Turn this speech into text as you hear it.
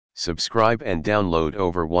Subscribe and download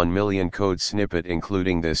over 1 million code snippet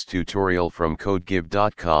including this tutorial from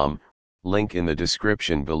codegive.com, link in the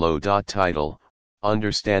description below. Title: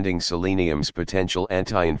 Understanding Selenium's Potential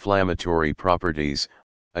Anti-Inflammatory Properties,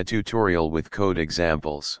 a tutorial with code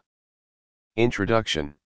examples.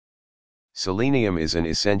 Introduction. Selenium is an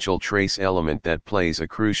essential trace element that plays a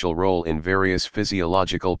crucial role in various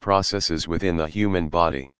physiological processes within the human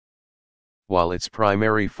body. While its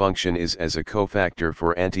primary function is as a cofactor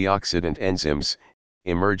for antioxidant enzymes,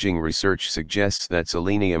 emerging research suggests that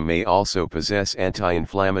selenium may also possess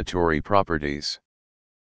anti-inflammatory properties.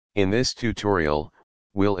 In this tutorial,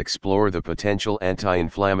 we'll explore the potential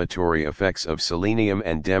anti-inflammatory effects of selenium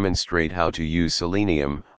and demonstrate how to use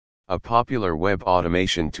Selenium, a popular web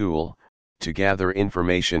automation tool, to gather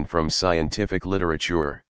information from scientific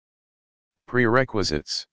literature.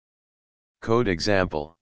 Prerequisites. Code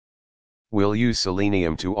example. We'll use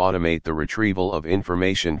Selenium to automate the retrieval of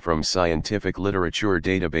information from scientific literature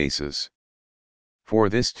databases. For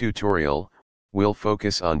this tutorial, we'll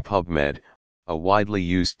focus on PubMed, a widely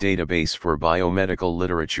used database for biomedical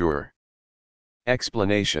literature.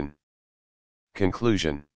 Explanation.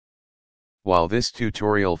 Conclusion. While this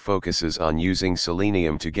tutorial focuses on using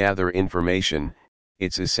Selenium to gather information,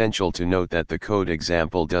 it's essential to note that the code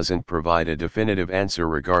example doesn't provide a definitive answer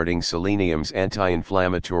regarding selenium's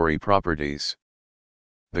anti-inflammatory properties.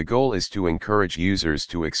 The goal is to encourage users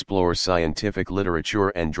to explore scientific literature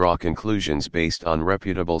and draw conclusions based on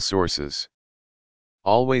reputable sources.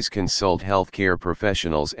 Always consult healthcare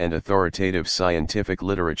professionals and authoritative scientific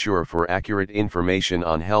literature for accurate information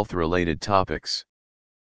on health-related topics.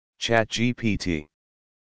 ChatGPT.